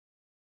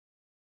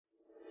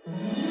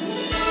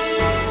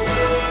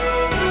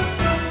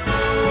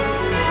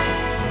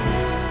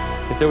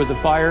there was a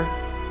fire,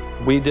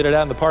 we did it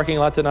out in the parking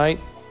lot tonight,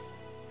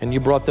 and you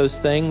brought those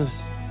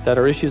things that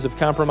are issues of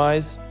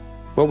compromise,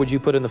 what would you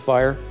put in the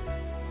fire?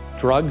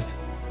 Drugs,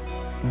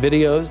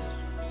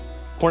 videos,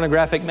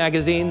 pornographic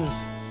magazines,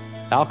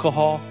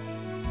 alcohol,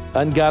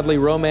 ungodly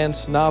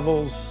romance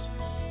novels,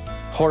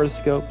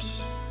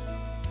 horoscopes,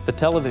 the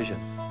television.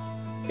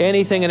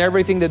 Anything and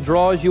everything that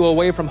draws you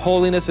away from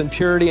holiness and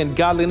purity and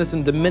godliness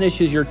and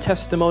diminishes your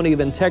testimony of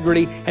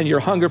integrity and your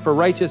hunger for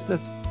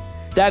righteousness,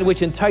 that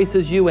which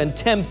entices you and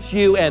tempts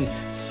you and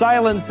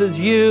silences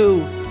you,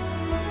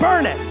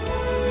 burn it.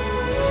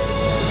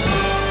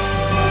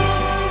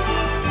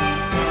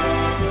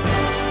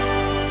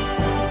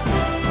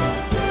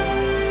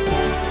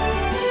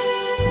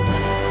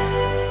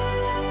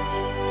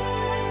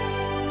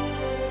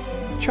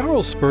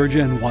 Charles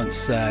Spurgeon once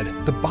said,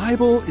 "The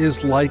Bible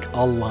is like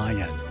a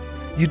lion.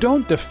 You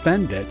don't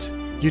defend it,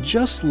 you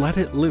just let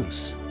it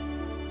loose."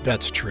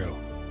 That's true.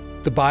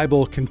 The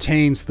Bible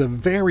contains the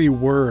very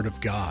Word of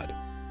God.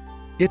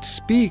 It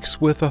speaks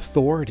with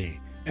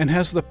authority and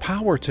has the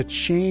power to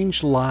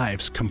change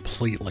lives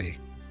completely.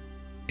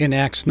 In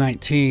Acts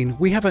 19,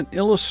 we have an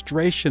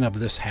illustration of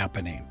this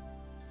happening.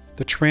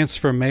 The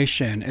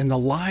transformation in the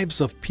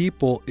lives of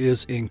people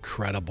is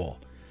incredible,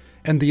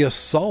 and the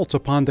assault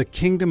upon the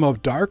kingdom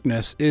of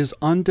darkness is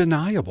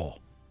undeniable.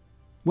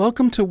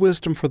 Welcome to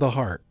Wisdom for the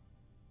Heart.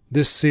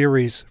 This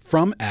series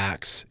from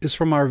Acts is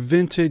from our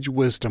vintage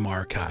wisdom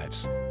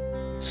archives.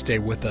 Stay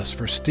with us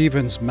for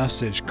Stephen's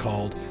message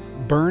called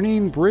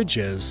Burning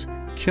Bridges,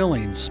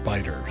 Killing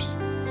Spiders.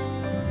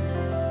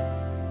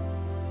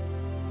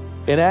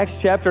 In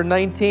Acts chapter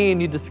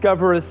 19, you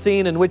discover a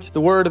scene in which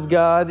the Word of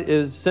God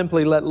is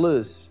simply let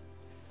loose.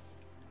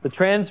 The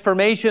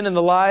transformation in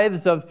the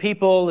lives of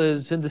people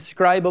is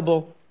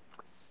indescribable.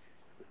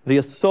 The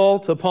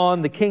assault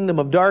upon the kingdom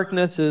of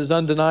darkness is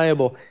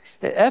undeniable.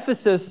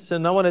 Ephesus,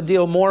 and I want to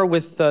deal more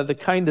with the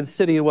kind of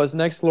city it was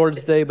next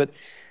Lord's Day, but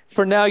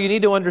for now you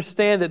need to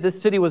understand that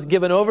this city was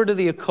given over to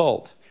the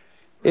occult.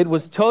 It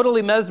was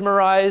totally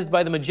mesmerized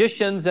by the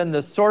magicians and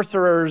the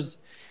sorcerers,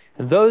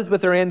 and those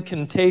with their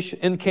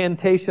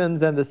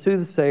incantations and the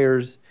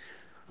soothsayers.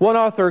 One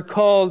author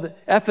called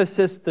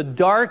Ephesus the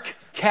dark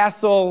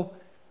castle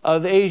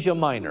of Asia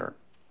Minor.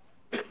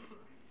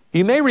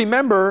 You may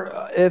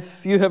remember,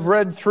 if you have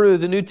read through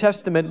the New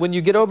Testament, when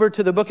you get over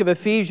to the book of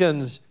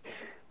Ephesians,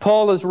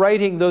 Paul is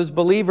writing those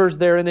believers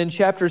there, and in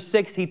chapter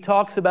 6, he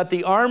talks about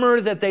the armor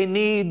that they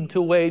need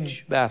to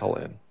wage battle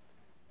in.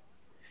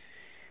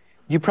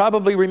 You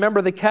probably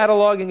remember the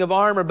cataloging of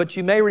armor, but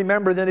you may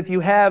remember that if you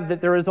have, that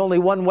there is only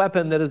one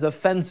weapon that is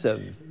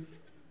offensive.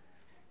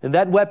 And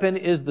that weapon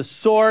is the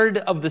sword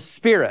of the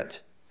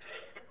Spirit,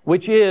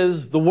 which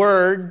is the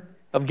Word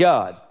of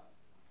God.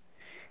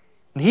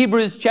 In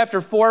Hebrews chapter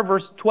 4,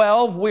 verse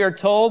 12, we are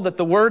told that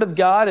the Word of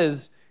God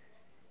is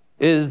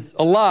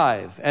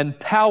alive and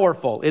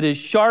powerful. It is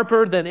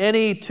sharper than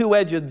any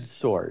two-edged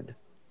sword.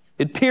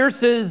 It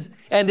pierces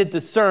and it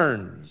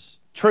discerns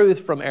truth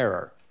from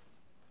error,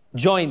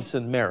 joints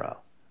and marrow,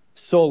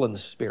 soul and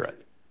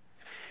spirit.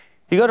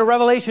 You go to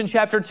Revelation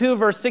chapter 2,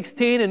 verse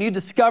 16, and you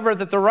discover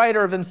that the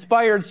writer of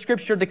inspired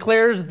Scripture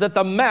declares that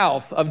the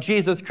mouth of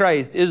Jesus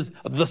Christ is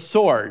the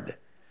sword.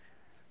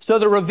 So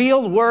the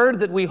revealed Word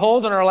that we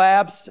hold in our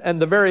laps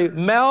and the very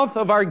mouth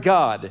of our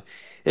God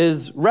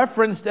is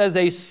referenced as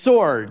a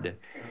sword.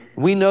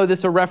 We know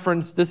this is a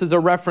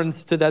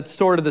reference to that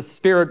sword of the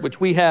Spirit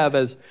which we have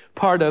as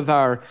part of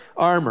our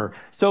armor.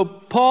 So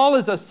Paul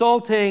is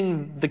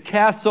assaulting the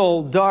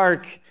castle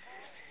dark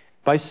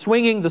by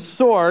swinging the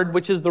sword,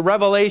 which is the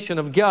revelation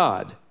of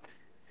God.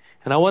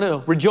 And I want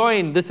to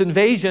rejoin this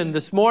invasion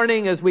this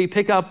morning as we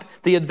pick up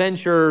the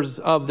adventures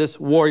of this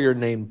warrior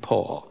named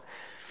Paul.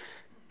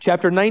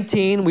 Chapter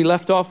 19, we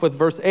left off with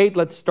verse 8.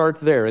 Let's start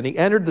there. And he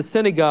entered the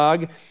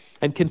synagogue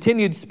and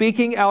continued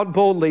speaking out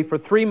boldly for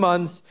 3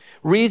 months,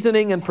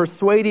 reasoning and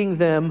persuading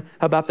them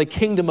about the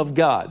kingdom of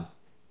God.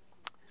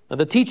 Now,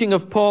 the teaching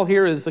of Paul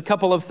here is a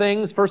couple of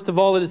things. First of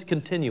all, it is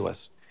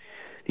continuous.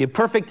 The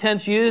imperfect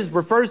tense used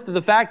refers to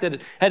the fact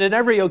that at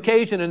every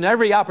occasion and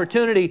every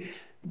opportunity,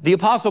 the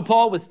Apostle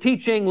Paul was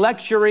teaching,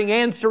 lecturing,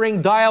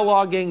 answering,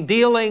 dialoguing,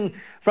 dealing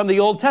from the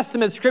Old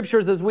Testament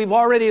Scriptures, as we've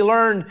already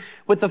learned,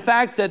 with the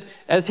fact that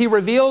as he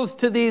reveals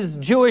to these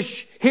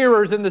Jewish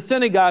hearers in the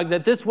synagogue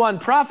that this one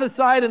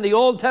prophesied in the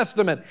Old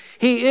Testament,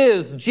 he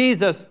is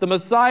Jesus, the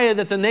Messiah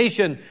that the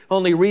nation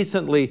only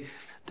recently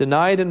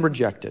denied and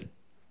rejected.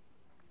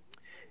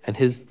 And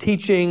his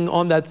teaching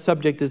on that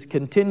subject is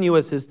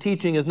continuous. His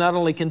teaching is not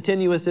only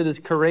continuous, it is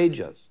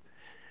courageous.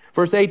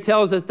 Verse 8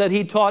 tells us that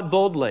he taught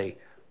boldly.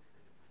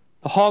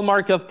 The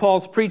hallmark of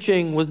Paul's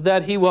preaching was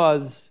that he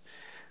was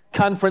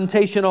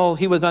confrontational,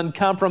 he was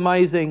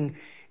uncompromising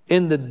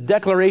in the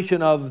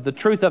declaration of the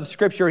truth of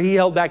Scripture. He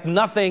held back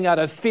nothing out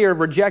of fear of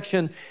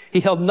rejection.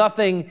 He held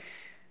nothing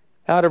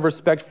out of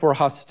respect for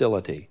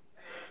hostility.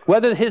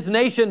 Whether his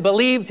nation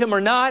believed him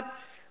or not,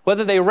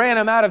 whether they ran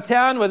him out of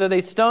town, whether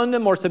they stoned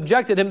him or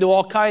subjected him to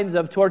all kinds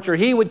of torture,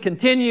 he would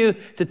continue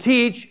to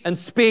teach and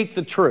speak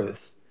the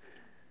truth.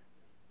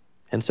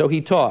 And so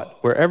he taught.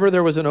 Wherever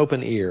there was an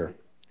open ear,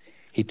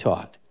 he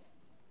taught.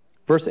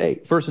 Verse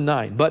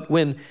 9. But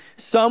when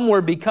some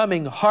were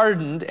becoming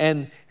hardened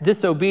and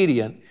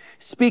disobedient,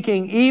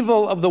 speaking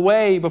evil of the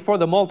way before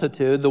the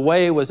multitude — the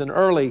way was an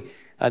early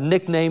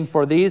nickname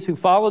for these who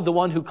followed the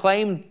one who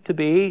claimed to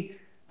be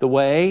the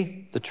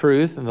way, the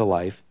truth, and the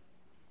life.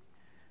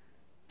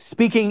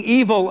 Speaking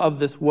evil of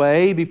this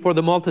way before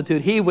the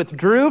multitude, he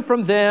withdrew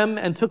from them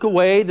and took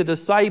away the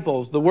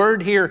disciples. The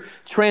word here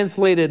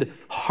translated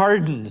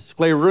hardened,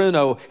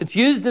 skleruno. It's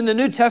used in the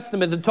New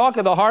Testament to talk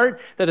of the heart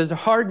that is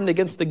hardened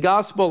against the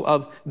gospel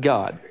of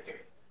God.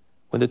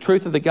 When the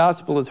truth of the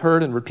gospel is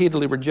heard and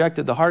repeatedly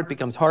rejected, the heart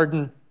becomes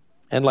hardened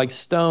and like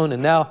stone.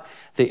 And now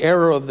the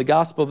arrow of the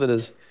gospel that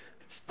is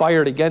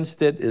fired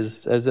against it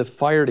is as if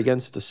fired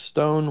against a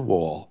stone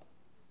wall.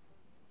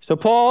 So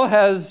Paul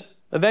has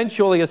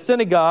eventually a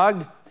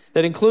synagogue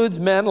that includes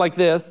men like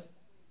this,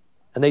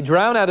 and they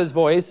drown out his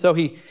voice, so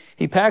he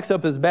packs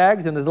up his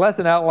bags and his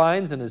lesson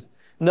outlines and his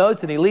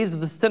notes, and he leaves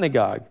the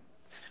synagogue.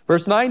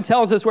 Verse 9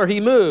 tells us where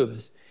he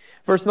moves.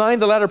 Verse 9,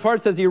 the latter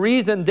part says, he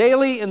reasoned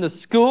daily in the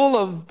school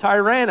of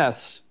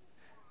Tyrannus.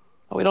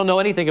 Well, we don't know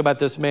anything about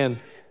this man,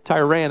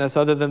 Tyrannus,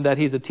 other than that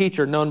he's a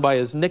teacher known by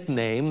his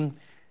nickname.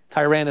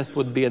 Tyrannus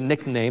would be a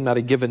nickname, not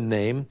a given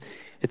name.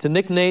 It's a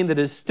nickname that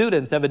his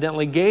students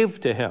evidently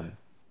gave to him.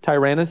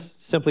 Tyrannus,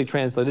 simply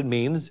translated,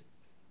 means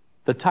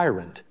the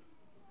tyrant.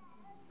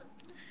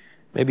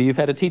 Maybe you've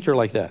had a teacher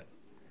like that.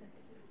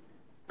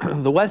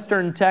 The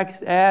Western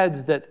text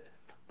adds that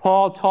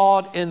Paul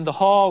taught in the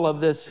hall of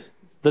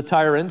the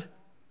tyrant,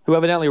 who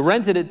evidently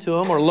rented it to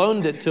him or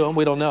loaned it to him,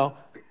 we don't know,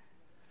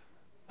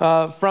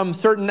 from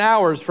certain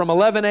hours, from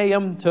 11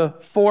 a.m. to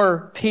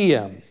 4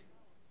 p.m.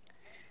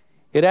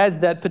 It adds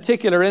that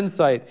particular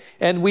insight.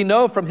 And we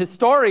know from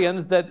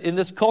historians that in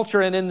this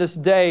culture and in this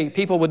day,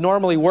 people would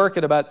normally work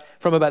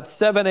from about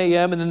 7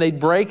 a.m. and then they'd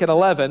break at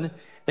 11.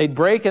 They'd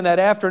break in that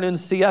afternoon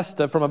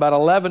siesta from about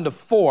 11 to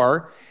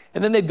 4.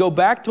 And then they'd go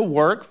back to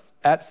work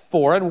at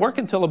 4 and work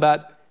until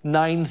about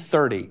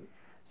 9:30.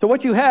 So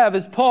what you have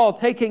is Paul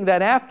taking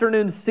that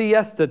afternoon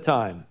siesta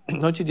time.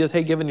 Don't you just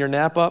hate giving your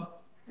nap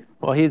up?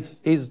 Well, he's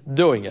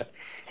doing it.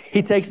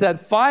 He takes that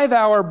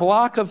 5-hour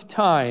block of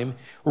time,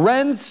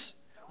 rents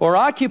or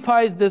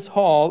occupies this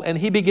hall, and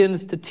he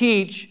begins to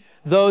teach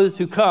those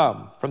who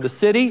come from the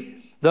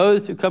city,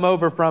 those who come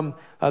over from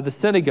the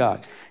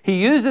synagogue. He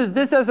uses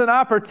this as an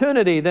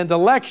opportunity then to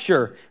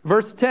lecture.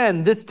 Verse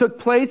 10, this took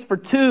place for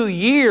 2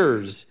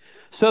 years,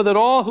 so that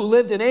all who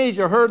lived in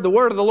Asia heard the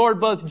word of the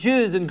Lord, both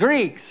Jews and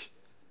Greeks.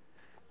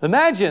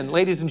 Imagine,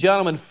 ladies and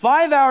gentlemen,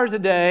 5 hours a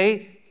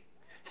day,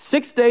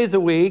 6 days a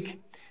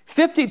week,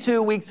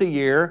 52 weeks a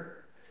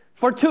year,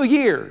 for 2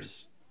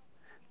 years.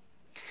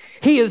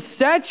 He is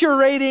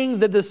saturating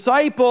the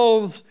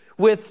disciples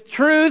with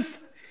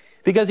truth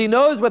because he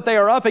knows what they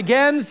are up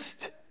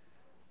against.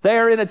 They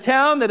are in a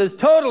town that is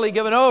totally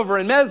given over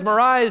and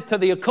mesmerized to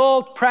the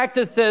occult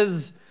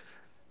practices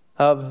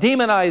of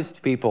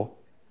demonized people.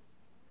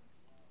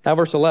 Now,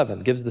 verse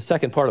 11 gives the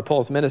second part of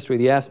Paul's ministry,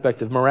 the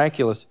aspect of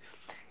miraculous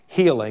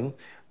healing.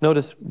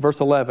 Notice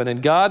verse 11,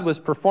 and God was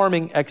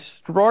performing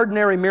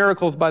extraordinary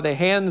miracles by the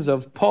hands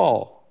of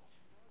Paul.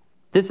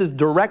 This is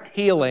direct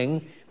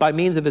healing by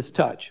means of his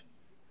touch.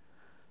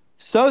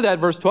 So that,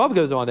 verse 12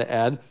 goes on to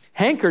add,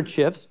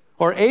 handkerchiefs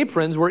or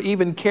aprons were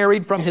even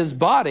carried from his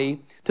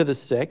body to the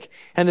sick,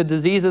 and the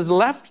diseases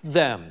left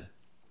them.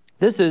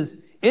 This is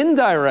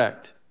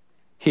indirect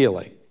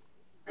healing.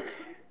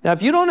 Now,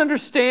 if you don't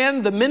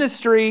understand the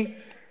ministry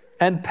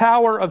and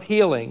power of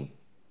healing,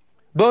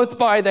 both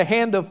by the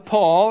hand of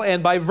Paul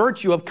and by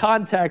virtue of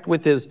contact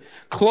with his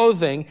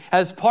clothing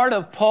as part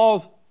of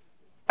Paul's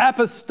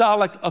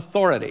apostolic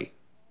authority,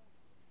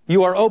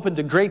 you are open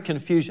to great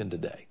confusion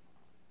today.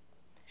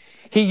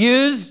 He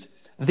used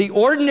the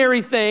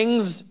ordinary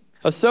things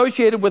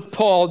associated with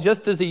Paul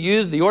just as he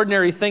used the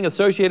ordinary thing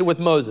associated with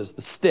Moses,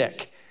 the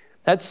stick.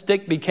 That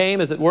stick became,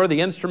 as it were,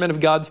 the instrument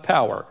of God's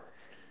power.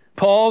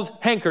 Paul's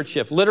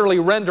handkerchief literally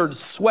rendered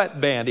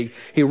sweatband.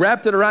 He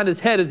wrapped it around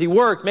his head as he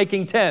worked,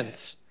 making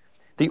tents.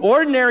 The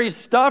ordinary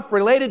stuff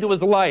related to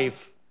his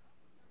life,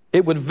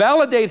 it would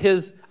validate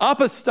his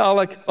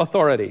apostolic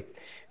authority.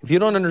 If you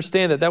don't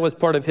understand that was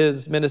part of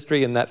his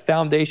ministry in that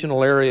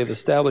foundational area of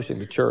establishing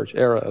the church,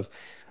 era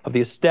of the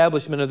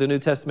establishment of the New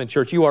Testament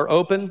church, you are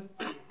open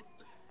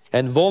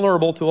and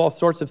vulnerable to all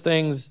sorts of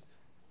things.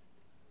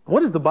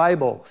 What does the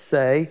Bible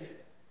say?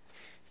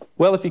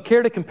 Well, if you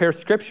care to compare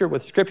Scripture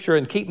with Scripture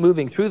and keep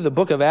moving through the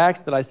book of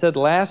Acts that I said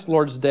last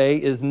Lord's Day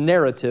is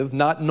narrative,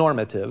 not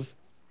normative,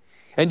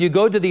 and you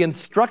go to the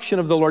instruction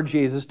of the Lord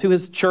Jesus to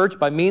his church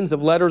by means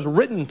of letters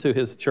written to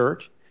his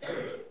church,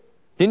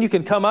 then you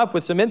can come up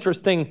with some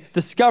interesting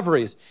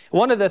discoveries.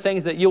 One of the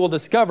things that you will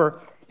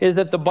discover is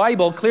that the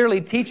Bible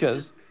clearly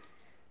teaches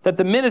that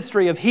the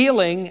ministry of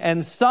healing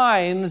and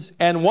signs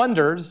and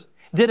wonders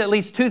did at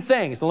least 2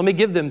 things. So let me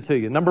give them to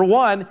you. Number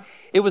 1,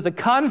 it was a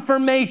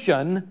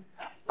confirmation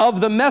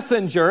of the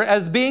messenger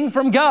as being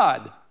from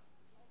God.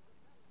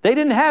 They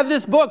didn't have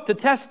this book to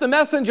test the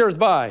messengers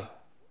by.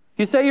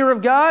 You say you're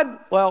of God?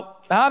 Well,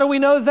 how do we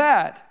know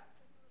that?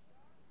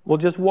 Well,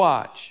 just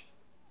watch.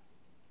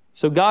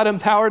 So God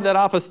empowered that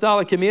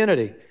apostolic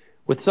community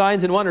with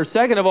signs and wonders.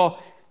 Second of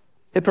all,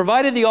 it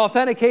provided the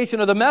authentication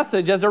of the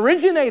message as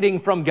originating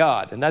from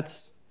God, and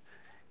that's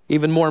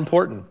even more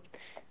important.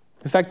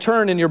 In fact,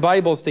 turn in your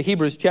Bibles to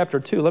Hebrews chapter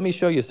 2. Let me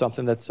show you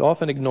something that's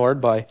often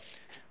ignored by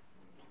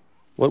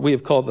what we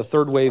have called the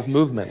third wave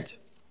movement.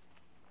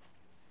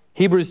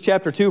 Hebrews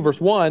chapter 2,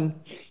 verse 1.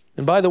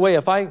 And by the way,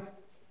 if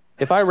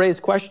I raise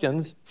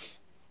questions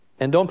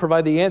and don't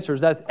provide the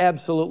answers, that's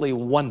absolutely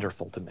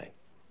wonderful to me.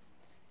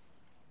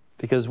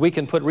 Because we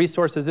can put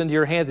resources into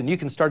your hands and you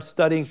can start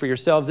studying for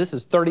yourselves. This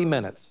is 30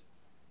 minutes.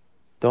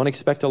 Don't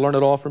expect to learn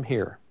it all from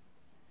here.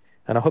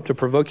 And I hope to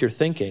provoke your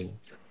thinking.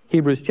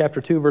 Hebrews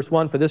chapter 2, verse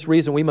 1, for this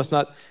reason we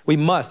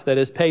must, that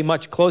is, pay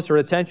much closer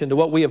attention to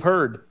what we have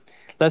heard,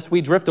 lest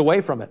we drift away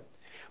from it.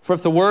 For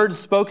if the words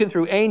spoken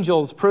through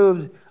angels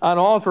proved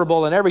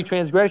unalterable, and every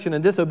transgression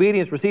and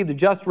disobedience received a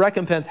just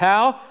recompense,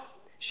 how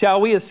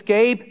shall we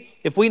escape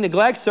if we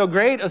neglect so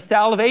great a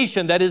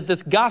salvation, that is,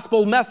 this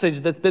gospel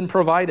message that's been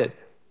provided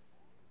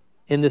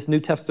in this New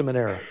Testament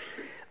era?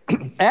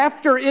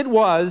 After it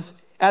was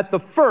at the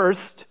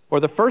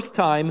first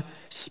time,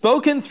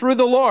 spoken through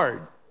the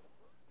Lord,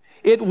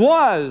 it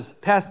was,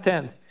 past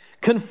tense,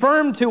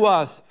 confirmed to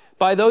us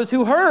by those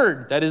who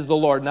heard, that is the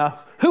Lord.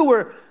 Now, who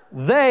were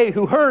they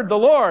who heard the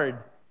Lord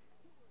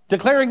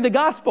declaring the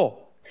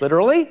gospel?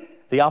 Literally,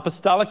 the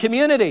apostolic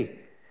community,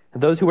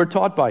 and those who were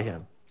taught by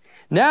him.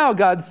 Now,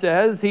 God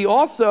says, he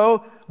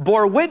also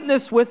bore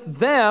witness with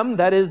them,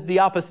 that is the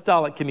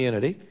apostolic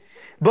community,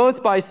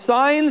 both by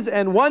signs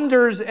and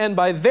wonders and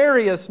by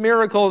various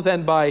miracles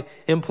and by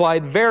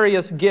implied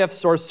various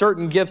gifts or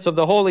certain gifts of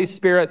the Holy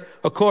Spirit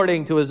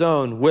according to his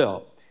own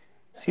will.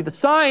 See, the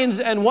signs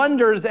and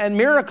wonders and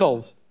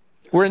miracles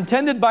were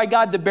intended by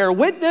God to bear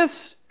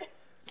witness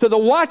to the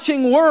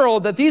watching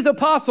world that these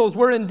apostles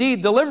were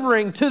indeed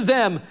delivering to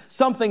them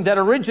something that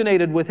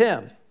originated with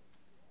him.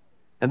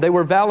 And they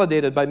were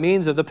validated by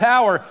means of the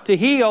power to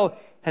heal,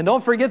 and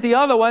don't forget the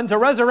other one, to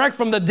resurrect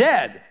from the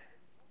dead.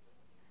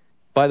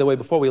 By the way,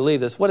 before we leave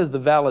this, what is the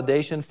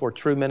validation for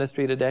true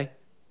ministry today?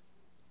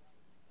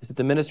 Is it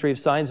the ministry of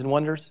signs and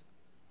wonders?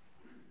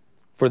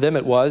 For them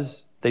it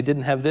was. They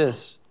didn't have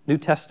this New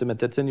Testament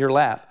that's in your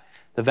lap.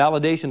 The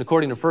validation,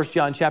 according to 1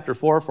 John chapter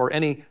 4, for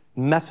any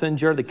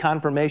messenger, the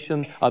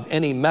confirmation of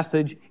any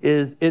message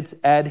is its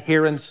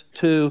adherence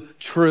to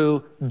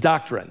true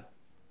doctrine.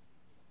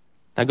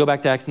 Now go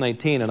back to Acts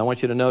 19, and I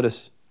want you to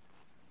notice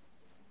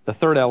the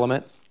third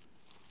element.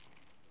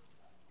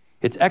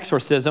 It's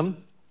exorcism.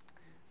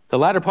 The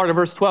latter part of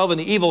verse 12, and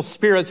the evil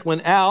spirits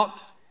went out.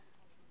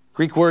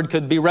 Greek word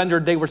could be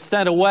rendered, they were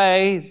sent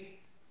away.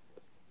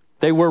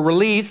 They were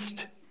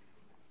released.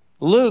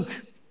 Luke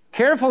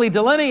carefully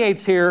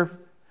delineates here,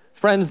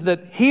 friends,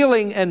 that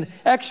healing and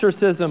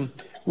exorcism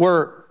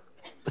were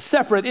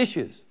separate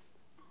issues.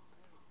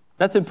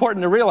 That's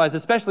important to realize,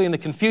 especially in the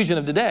confusion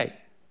of today.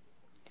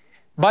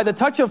 By the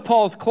touch of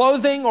Paul's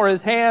clothing or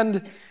his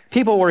hand,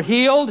 people were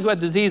healed who had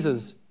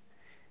diseases.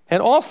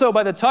 And also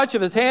by the touch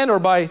of his hand or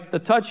by the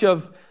touch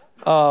of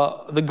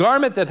the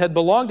garment that had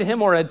belonged to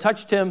him or had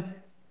touched him,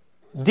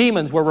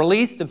 demons were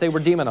released if they were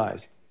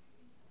demonized.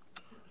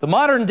 The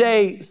modern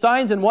day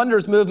signs and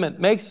wonders movement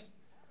makes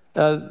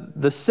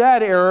the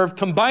sad error of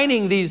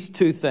combining these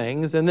two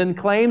things and then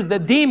claims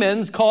that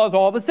demons cause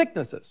all the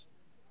sicknesses.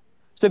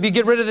 So if you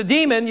get rid of the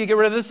demon, you get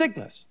rid of the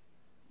sickness.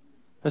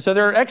 And so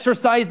they're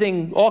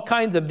exorcising all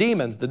kinds of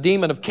demons. The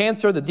demon of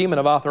cancer, the demon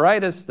of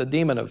arthritis, the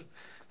demon of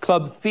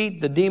club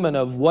feet, the demon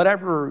of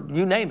whatever,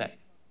 you name it.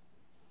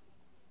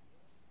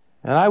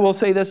 And I will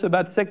say this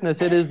about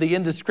sickness, it is the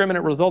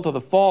indiscriminate result of the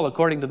fall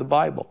according to the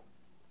Bible.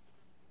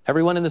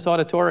 Everyone in this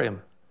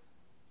auditorium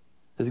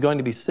is going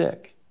to be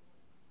sick.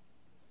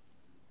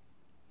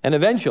 And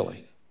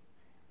eventually,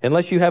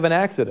 unless you have an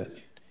accident,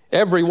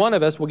 every one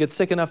of us will get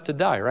sick enough to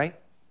die, right?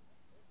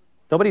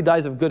 Nobody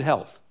dies of good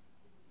health.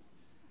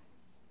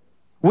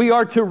 We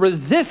are to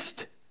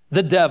resist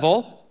the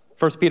devil,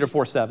 1 Peter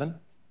 4:7.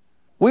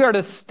 We are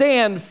to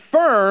stand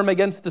firm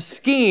against the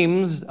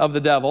schemes of the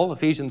devil,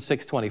 Ephesians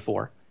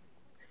 6:24.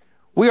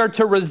 We are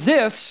to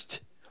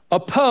resist,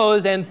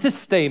 oppose,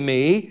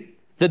 anthistemi,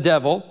 the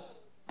devil,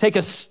 take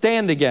a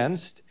stand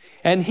against,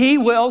 and he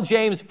will,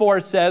 James 4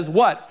 says,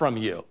 what from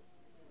you?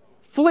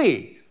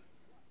 Flee.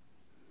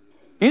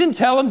 You didn't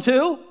tell him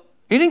to.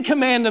 You didn't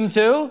command him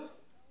to.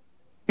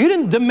 You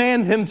didn't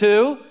demand him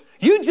to.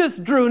 You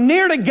just drew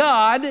near to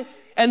God,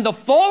 and the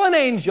fallen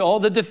angel,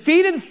 the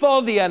defeated foe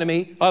of the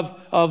enemy of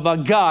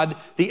God,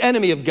 the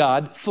enemy of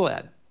God,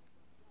 fled.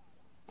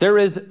 There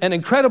is an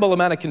incredible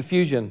amount of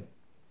confusion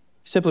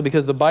simply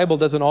because the Bible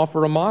doesn't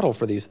offer a model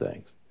for these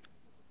things.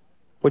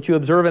 What you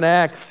observe in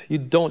Acts, you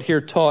don't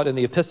hear taught in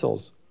the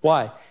epistles.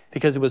 Why?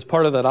 Because it was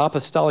part of that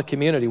apostolic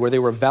community where they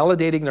were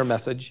validating their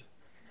message.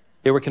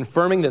 They were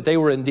confirming that they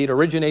were indeed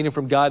originating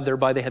from God,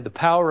 thereby they had the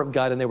power of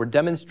God, and they were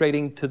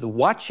demonstrating to the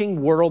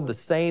watching world the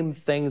same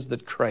things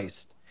that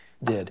Christ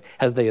did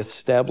as they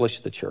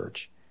established the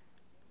church.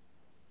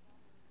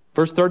 1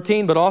 Verse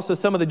 13, but also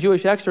some of the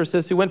Jewish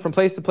exorcists who went from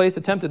place to place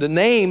attempted to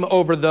name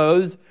over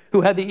those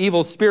who had the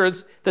evil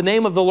spirits the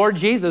name of the Lord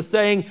Jesus,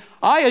 saying,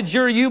 I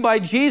adjure you by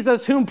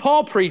Jesus whom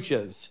Paul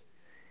preaches.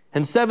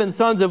 And 7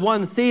 sons of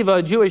one Sceva,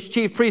 a Jewish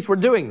chief priest, were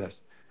doing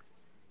this.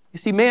 You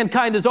see,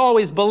 mankind has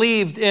always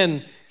believed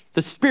in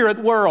the spirit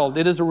world.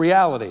 It is a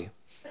reality,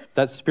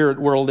 that spirit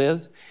world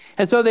is.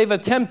 And so they've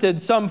attempted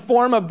some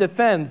form of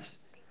defense,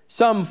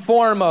 some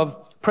form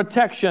of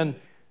protection,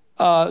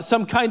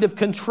 some kind of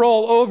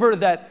control over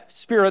that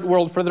spirit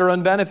world for their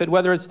own benefit,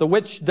 whether it's the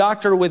witch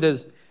doctor with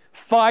his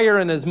fire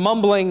and his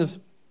mumblings,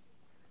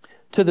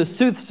 to the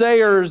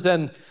soothsayers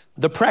and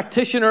the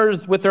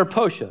practitioners with their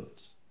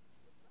potions.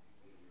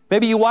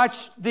 Maybe you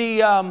watched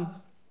the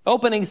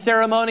opening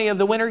ceremony of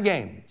the Winter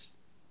Games,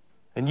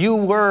 and you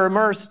were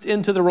immersed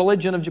into the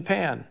religion of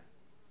Japan.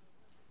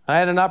 I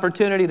had an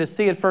opportunity to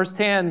see it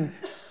firsthand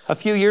a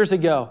few years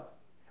ago,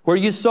 where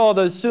you saw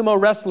those sumo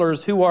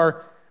wrestlers who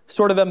are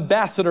sort of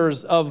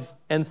ambassadors of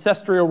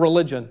ancestral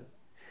religion.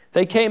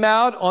 They came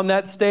out on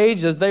that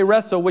stage as they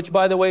wrestle, which,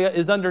 by the way,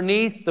 is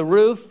underneath the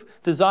roof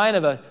design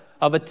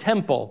of a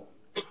temple.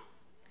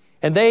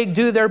 And they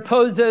do their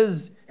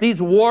poses,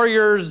 these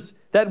warriors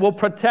that will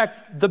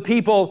protect the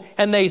people,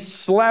 and they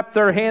slap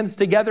their hands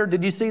together.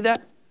 Did you see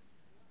that?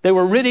 They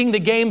were ridding the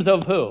games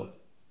of who?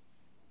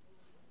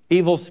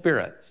 Evil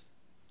spirits.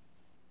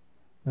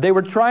 They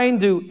were trying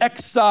to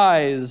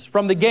excise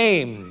from the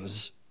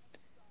games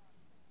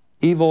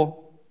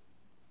evil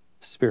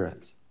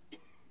spirits.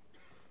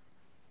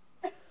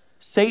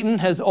 Satan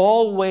has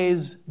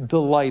always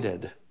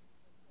delighted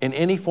in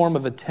any form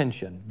of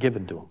attention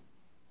given to him. Do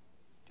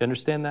you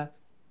understand that?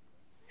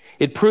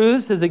 It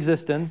proves his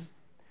existence,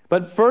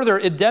 but further,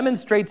 it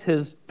demonstrates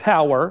his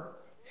power,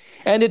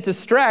 and it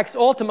distracts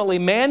ultimately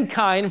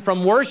mankind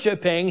from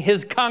worshiping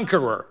his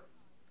conqueror,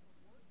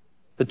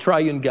 the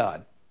triune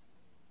God.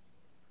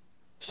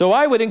 So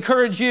I would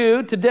encourage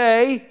you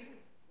today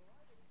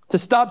to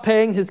stop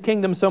paying his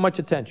kingdom so much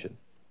attention.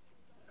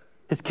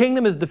 His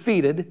kingdom is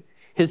defeated.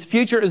 His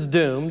future is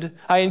doomed.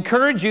 I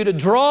encourage you to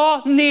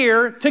draw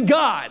near to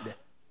God,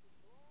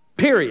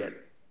 period.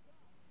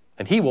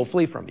 And he will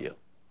flee from you.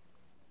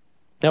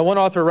 Now, one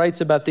author writes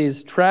about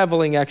these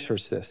traveling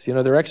exorcists. You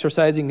know, they're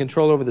exercising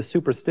control over the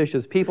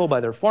superstitious people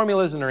by their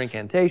formulas and their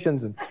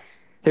incantations. And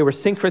they were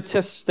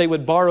syncretists. They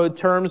would borrow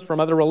terms from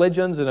other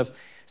religions. And if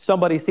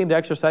somebody seemed to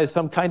exercise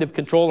some kind of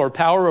control or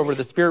power over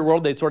the spirit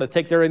world, they'd sort of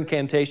take their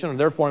incantation or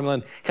their formula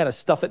and kind of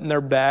stuff it in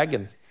their bag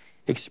and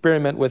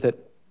experiment with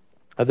it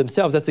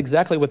themselves. That's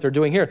exactly what they're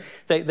doing here.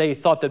 They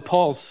thought that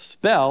Paul's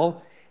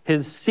spell,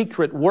 his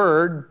secret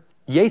word,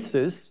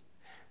 Jesus,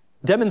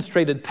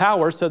 demonstrated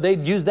power, so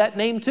they'd use that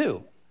name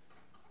too.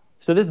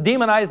 So this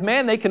demonized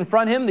man, they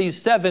confront him,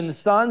 these 7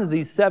 sons,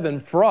 these 7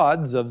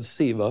 frauds of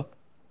Sceva,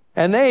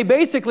 and they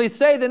basically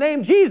say the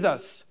name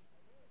Jesus.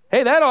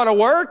 Hey, that ought to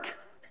work.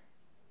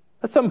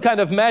 That's some kind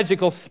of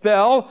magical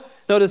spell.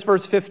 Notice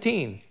verse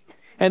 15.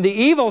 And the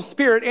evil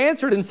spirit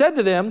answered and said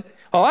to them,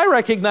 oh, I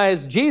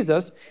recognize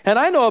Jesus, and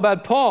I know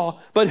about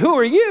Paul, but who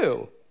are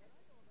you?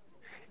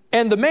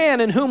 And the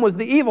man in whom was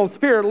the evil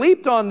spirit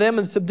leaped on them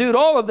and subdued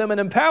all of them and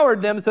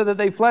empowered them so that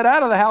they fled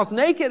out of the house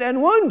naked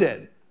and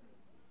wounded.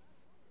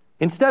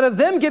 Instead of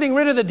them getting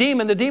rid of the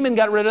demon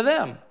got rid of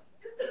them.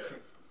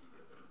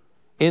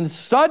 In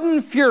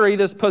sudden fury,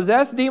 this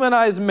possessed,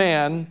 demonized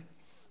man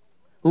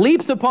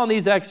leaps upon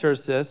these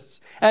exorcists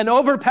and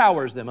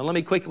overpowers them. And let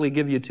me quickly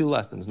give you 2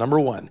 lessons. Number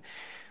 1,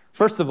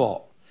 first of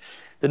all,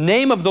 the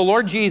name of the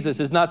Lord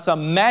Jesus is not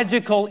some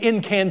magical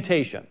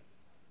incantation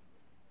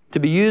to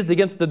be used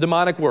against the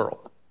demonic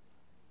world.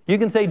 You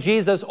can say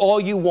Jesus all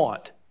you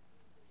want,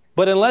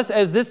 but unless,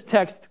 as this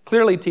text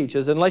clearly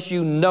teaches, unless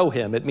you know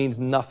him, it means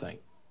nothing.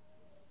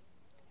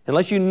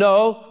 Unless you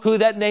know who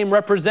that name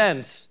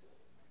represents,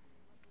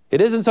 it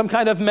isn't some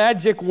kind of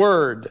magic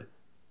word.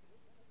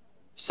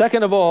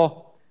 Second of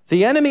all,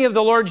 the enemy of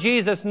the Lord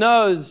Jesus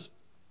knows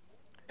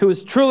who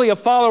is truly a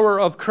follower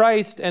of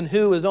Christ and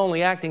who is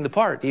only acting the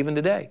part, even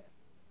today.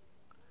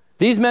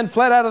 These men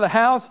fled out of the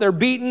house. They're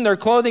beaten. Their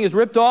clothing is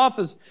ripped off,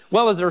 as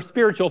well as their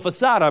spiritual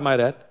facade, I might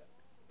add.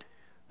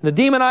 The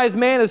demonized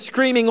man is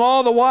screaming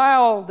all the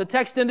while. The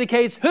text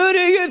indicates, who do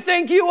you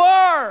think you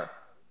are?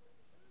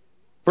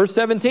 Verse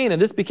 17,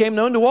 and this became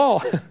known to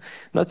all.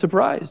 Not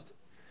surprised.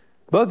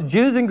 Both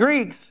Jews and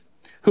Greeks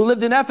who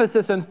lived in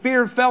Ephesus, and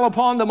fear fell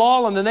upon them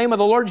all, and the name of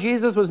the Lord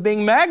Jesus was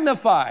being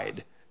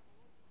magnified.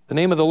 The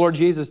name of the Lord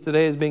Jesus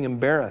today is being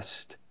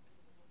embarrassed.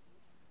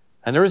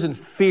 And there isn't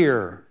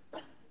fear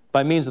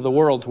by means of the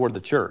world toward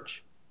the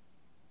church.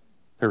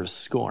 There is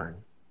scorn.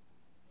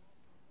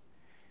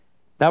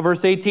 Now,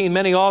 verse 18,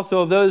 many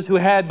also of those who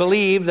had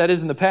believed, that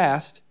is in the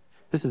past,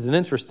 this is an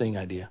interesting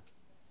idea,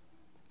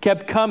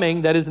 kept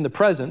coming, that is in the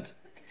present,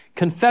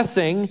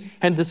 confessing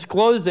and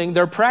disclosing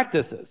their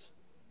practices.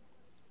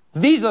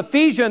 These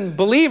Ephesian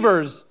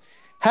believers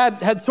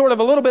had sort of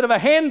a little bit of a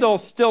handle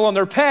still on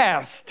their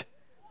past.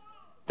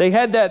 They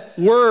had that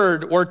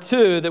word or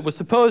two that was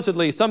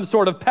supposedly some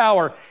sort of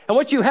power. And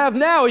what you have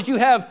now is you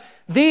have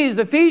these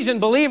Ephesian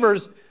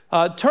believers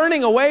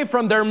turning away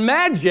from their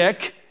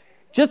magic,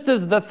 just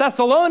as the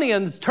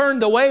Thessalonians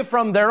turned away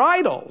from their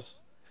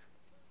idols.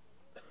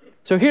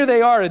 So here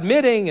they are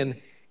admitting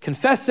and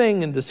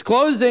confessing and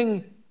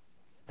disclosing.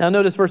 Now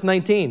notice verse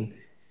 19.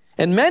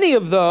 And many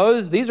of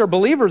those, these are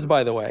believers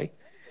by the way,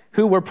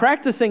 who were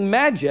practicing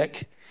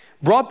magic,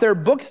 brought their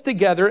books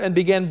together and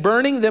began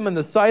burning them in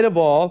the sight of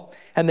all.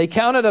 And they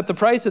counted up the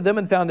price of them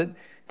and found it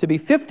to be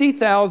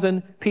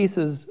 50,000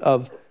 pieces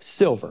of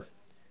silver.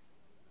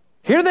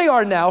 Here they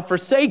are now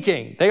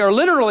forsaking. They are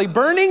literally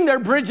burning their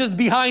bridges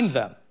behind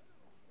them.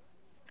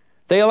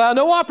 They allow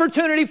no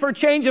opportunity for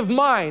change of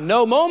mind,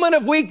 no moment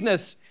of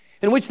weakness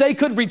in which they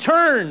could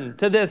return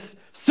to this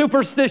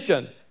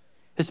superstition,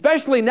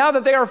 especially now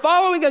that they are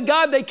following a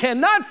God they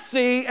cannot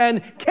see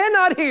and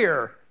cannot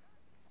hear.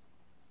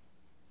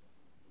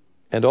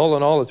 And all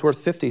in all, it's worth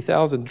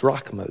 50,000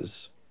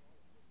 drachmas.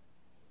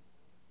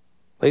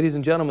 Ladies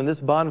and gentlemen,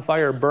 this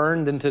bonfire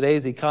burned in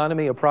today's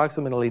economy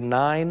approximately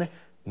 $9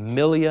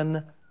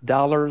 million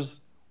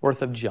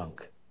worth of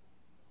junk.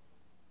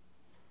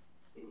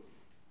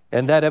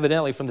 And that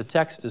evidently from the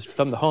text is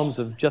from the homes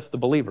of just the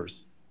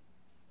believers.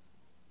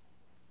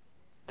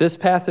 This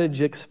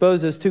passage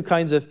exposes two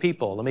kinds of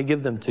people. Let me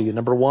give them to you.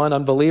 Number one,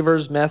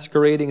 unbelievers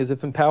masquerading as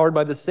if empowered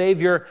by the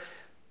Savior.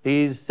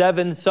 These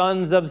 7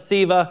 sons of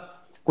Siva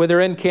with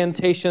their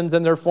incantations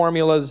and their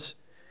formulas.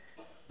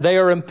 They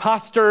are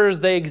imposters.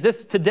 They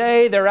exist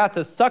today. They're out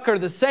to succor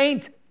the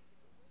saint.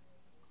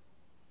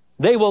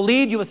 They will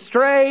lead you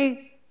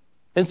astray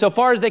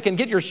insofar as they can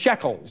get your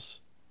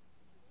shekels.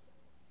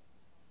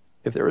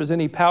 If there is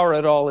any power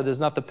at all, it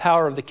is not the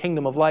power of the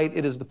kingdom of light.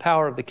 It is the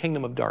power of the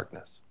kingdom of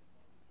darkness.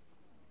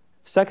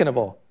 Second of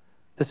all,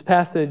 this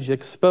passage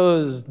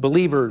exposed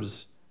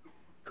believers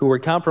who were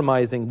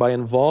compromising by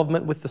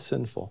involvement with the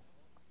sinful.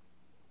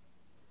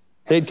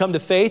 They'd come to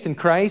faith in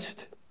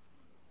Christ,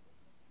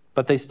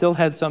 but they still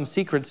had some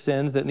secret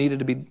sins that needed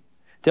to be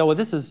dealt with.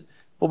 This is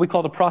what we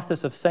call the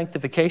process of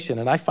sanctification,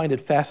 and I find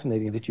it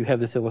fascinating that you have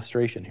this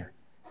illustration here.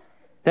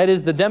 That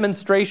is the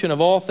demonstration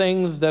of all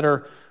things that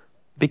are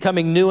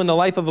becoming new in the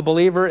life of a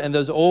believer and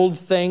those old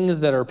things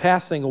that are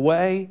passing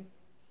away.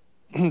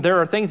 There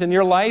are things in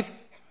your life,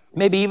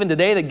 maybe even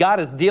today, that God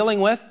is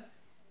dealing with,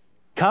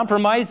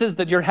 compromises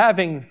that you're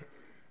having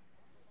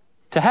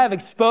to have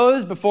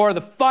exposed before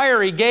the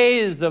fiery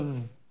gaze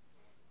of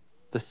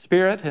the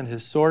Spirit and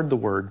His sword, the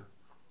Word.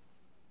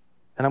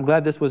 And I'm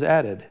glad this was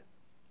added.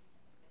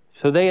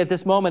 So they at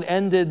this moment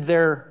ended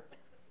their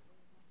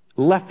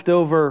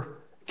leftover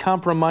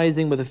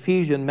compromising with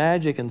Ephesian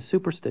magic and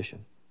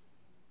superstition.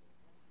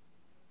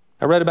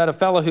 I read about a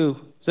fellow who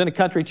was in a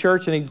country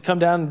church and he'd come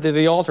down to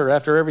the altar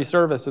after every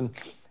service and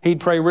he'd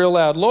pray real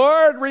loud,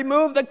 "Lord,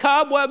 remove the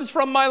cobwebs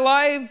from my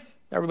life."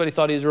 Everybody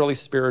thought he was really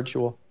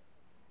spiritual.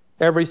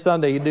 Every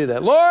Sunday he'd do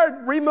that.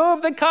 "Lord,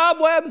 remove the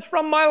cobwebs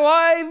from my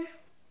life."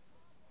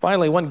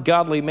 Finally, one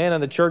godly man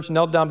in the church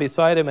knelt down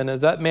beside him, and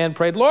as that man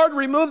prayed, "Lord,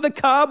 remove the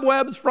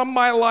cobwebs from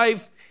my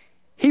life,"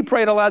 he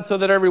prayed aloud so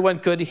that everyone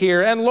could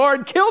hear, "And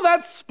Lord, kill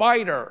that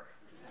spider."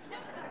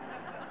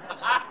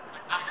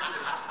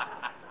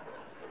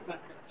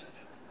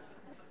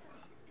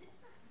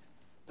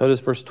 Notice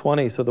verse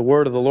 20. So the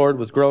word of the Lord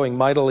was growing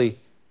mightily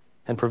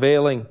and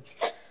prevailing.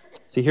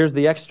 See, here's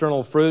the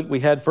external fruit.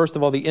 We had, first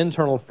of all, the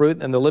internal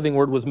fruit, and the living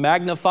word was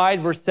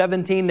magnified. Verse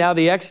 17, now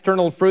the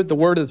external fruit, the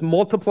word is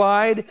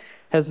multiplied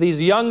as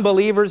these young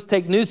believers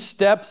take new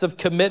steps of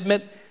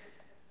commitment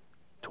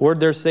toward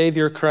their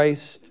Savior,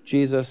 Christ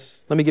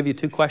Jesus. Let me give you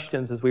 2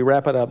 questions as we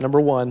wrap it up.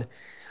 Number 1,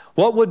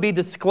 what would be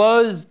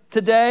disclosed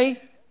today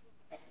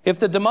if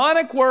the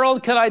demonic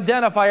world could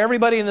identify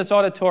everybody in this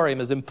auditorium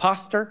as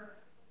imposter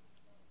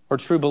or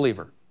true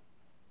believer?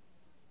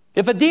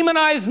 If a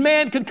demonized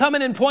man could come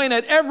in and point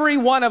at every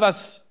one of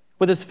us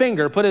with his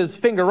finger, put his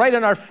finger right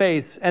in our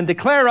face and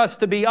declare us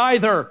to be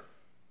either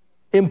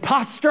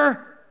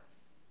imposter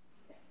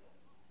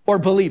or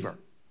believer,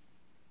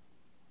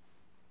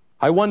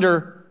 I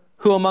wonder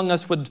who among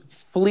us would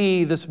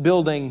flee this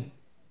building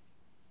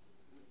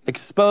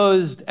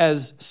exposed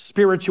as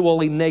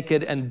spiritually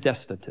naked and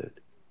destitute,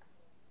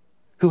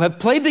 who have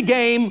played the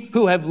game,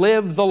 who have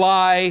lived the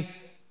lie,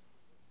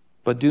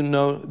 but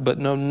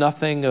know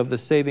nothing of the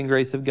saving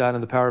grace of God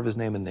and the power of His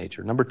name and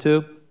nature. Number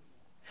 2,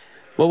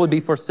 what would be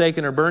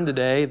forsaken or burned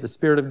today if the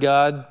Spirit of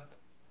God,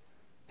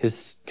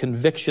 His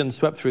conviction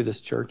swept through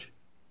this church?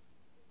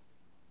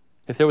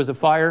 If there was a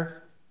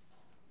fire,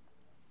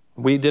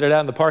 we did it out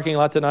in the parking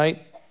lot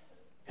tonight,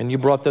 and you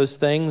brought those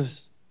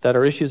things that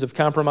are issues of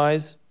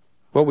compromise,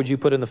 what would you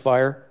put in the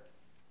fire?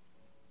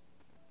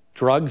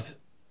 Drugs?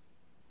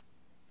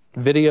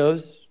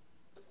 Videos?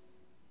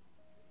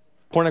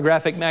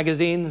 Pornographic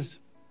magazines,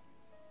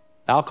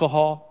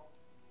 alcohol,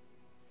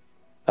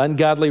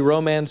 ungodly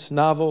romance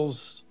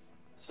novels,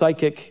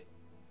 psychic,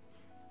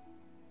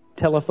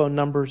 telephone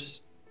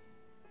numbers,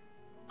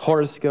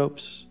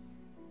 horoscopes,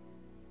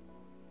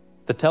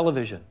 the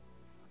television.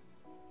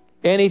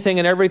 Anything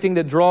and everything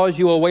that draws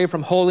you away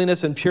from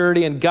holiness and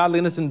purity and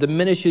godliness and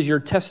diminishes your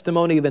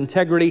testimony of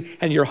integrity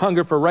and your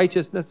hunger for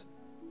righteousness.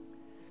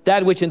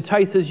 that which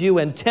entices you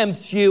and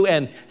tempts you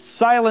and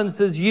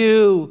silences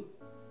you,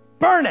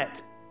 burn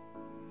it.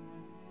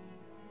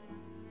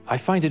 I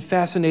find it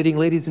fascinating,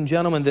 ladies and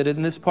gentlemen, that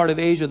in this part of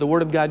Asia, the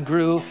Word of God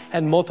grew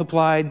and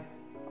multiplied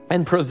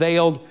and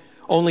prevailed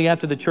only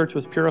after the church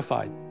was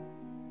purified.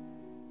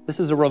 This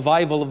is a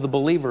revival of the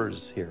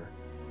believers here.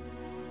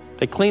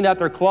 They cleaned out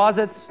their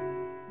closets.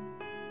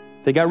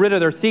 They got rid of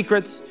their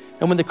secrets.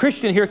 And when the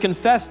Christian here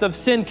confessed of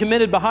sin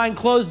committed behind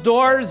closed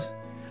doors,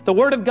 the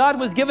Word of God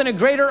was given a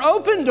greater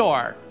open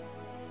door.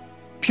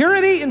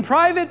 Purity in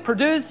private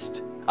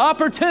produced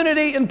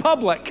opportunity in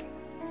public.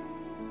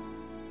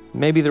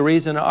 Maybe the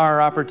reason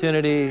our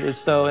opportunity is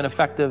so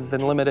ineffective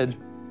and limited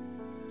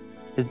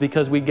is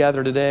because we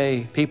gather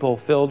today people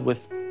filled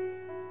with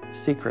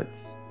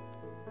secrets.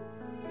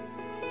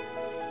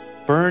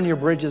 Burn your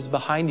bridges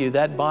behind you.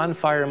 That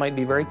bonfire might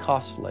be very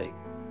costly.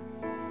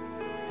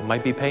 It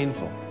might be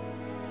painful,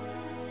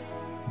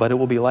 but it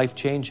will be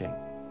life-changing.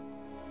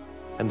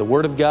 And the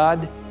Word of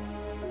God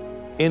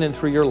in and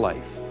through your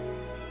life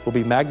will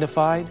be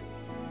magnified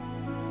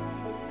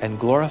and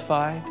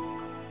glorified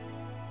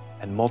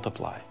and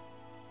multiplied.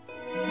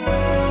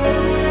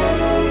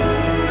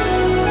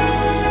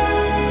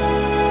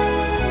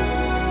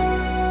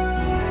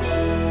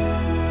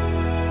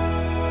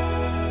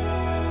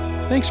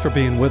 Thanks for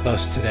being with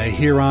us today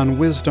here on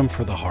Wisdom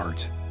for the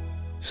Heart.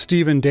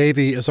 Stephen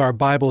Davey is our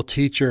Bible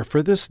teacher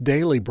for this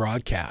daily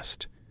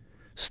broadcast.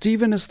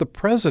 Stephen is the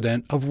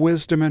president of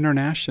Wisdom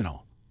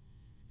International.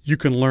 You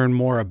can learn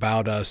more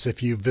about us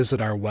if you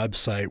visit our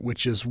website,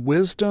 which is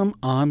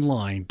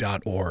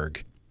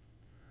wisdomonline.org.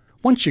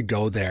 Once you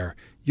go there,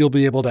 you'll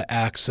be able to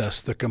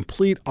access the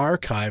complete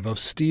archive of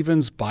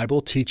Stephen's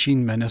Bible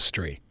teaching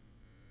ministry.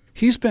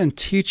 He's been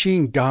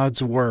teaching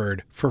God's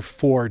Word for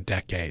 4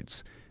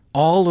 decades.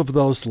 All of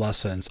those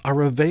lessons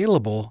are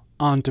available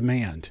on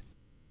demand.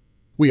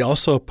 We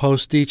also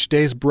post each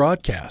day's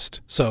broadcast,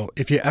 so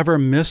if you ever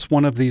miss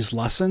one of these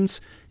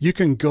lessons, you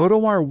can go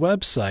to our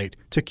website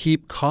to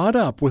keep caught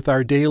up with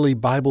our daily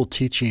Bible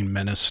teaching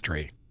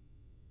ministry.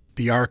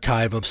 The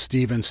archive of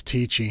Stephen's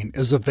teaching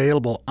is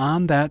available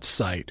on that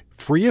site,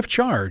 free of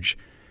charge,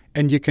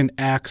 and you can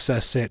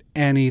access it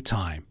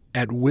anytime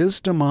at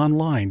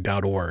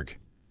wisdomonline.org.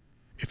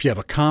 If you have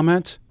a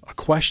comment, a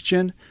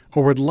question,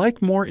 or would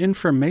like more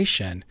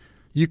information,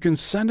 you can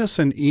send us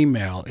an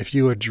email if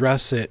you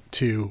address it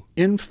to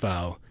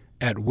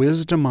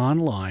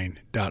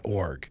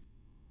info@wisdomonline.org.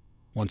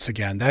 Once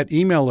again, that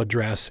email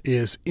address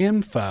is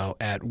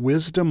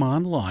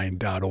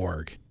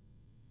info@wisdomonline.org.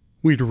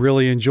 We'd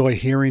really enjoy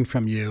hearing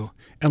from you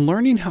and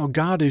learning how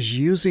God is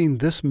using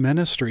this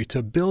ministry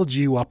to build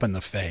you up in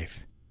the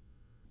faith.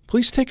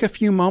 Please take a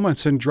few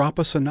moments and drop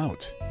us a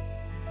note.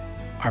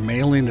 Our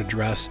mailing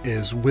address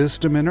is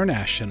Wisdom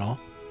International,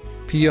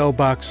 P.O.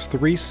 Box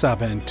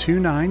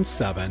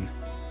 37297,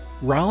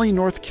 Raleigh,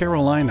 North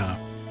Carolina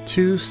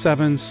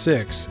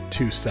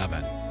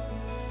 27627.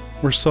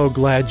 We're so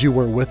glad you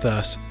were with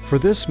us for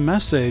this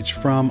message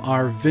from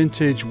our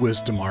vintage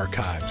Wisdom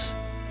archives.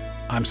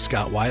 I'm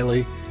Scott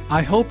Wiley.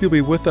 I hope you'll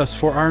be with us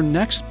for our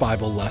next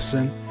Bible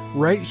lesson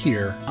right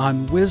here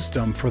on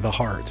Wisdom for the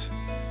Heart.